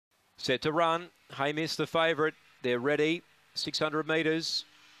Set to run. Hey Miss, the favourite. They're ready. 600 metres.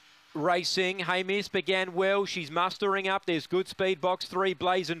 Racing. Hey Miss began well. She's mustering up. There's good speed. Box 3.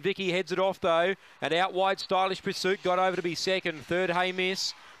 Blazin' Vicky heads it off though. And out wide, Stylish Pursuit got over to be second. Third, Hey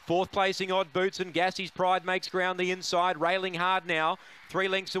Miss. Fourth placing, Odd Boots, and Gassie's Pride makes ground the inside. Railing hard now. 3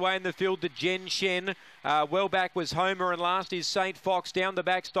 lengths away in the field to Jen Shen. Well back was Homer, and last is St. Fox. Down the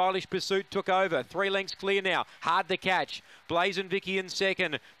back, Stylish Pursuit took over. 3 lengths clear now. Hard to catch. Blazin' Vicky in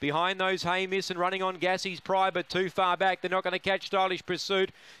second. Behind those, Hey Miss, and running on Gassie's Pride, but too far back. They're not going to catch Stylish Pursuit.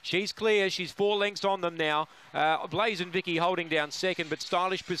 She's clear. She's 4 lengths on them now. Blazin' Vicky holding down second, but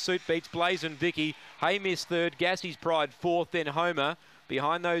Stylish Pursuit beats Blazin' Vicky. Hey Miss third. Gassie's Pride fourth, then Homer.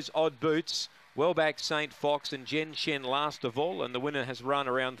 Behind those, Odd Boots, well back St. Fox, and Jen Shen last of all, and the winner has run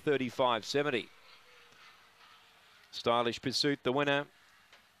around 35.70. Stylish Pursuit, the winner.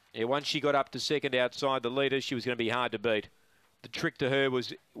 Yeah, once she got up to second outside the leader, she was going to be hard to beat. The trick to her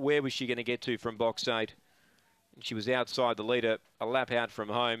was, where was she going to get to from box 8? And she was outside the leader, a lap out from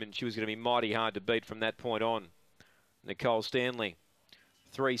home, and she was going to be mighty hard to beat from that point on. Nicole Stanley.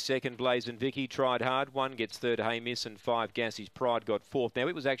 3 second, Blazin' Vicky tried hard. 1 gets third, Hey Miss, and 5, Gassie's Pride got fourth. Now,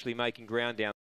 it was actually making ground down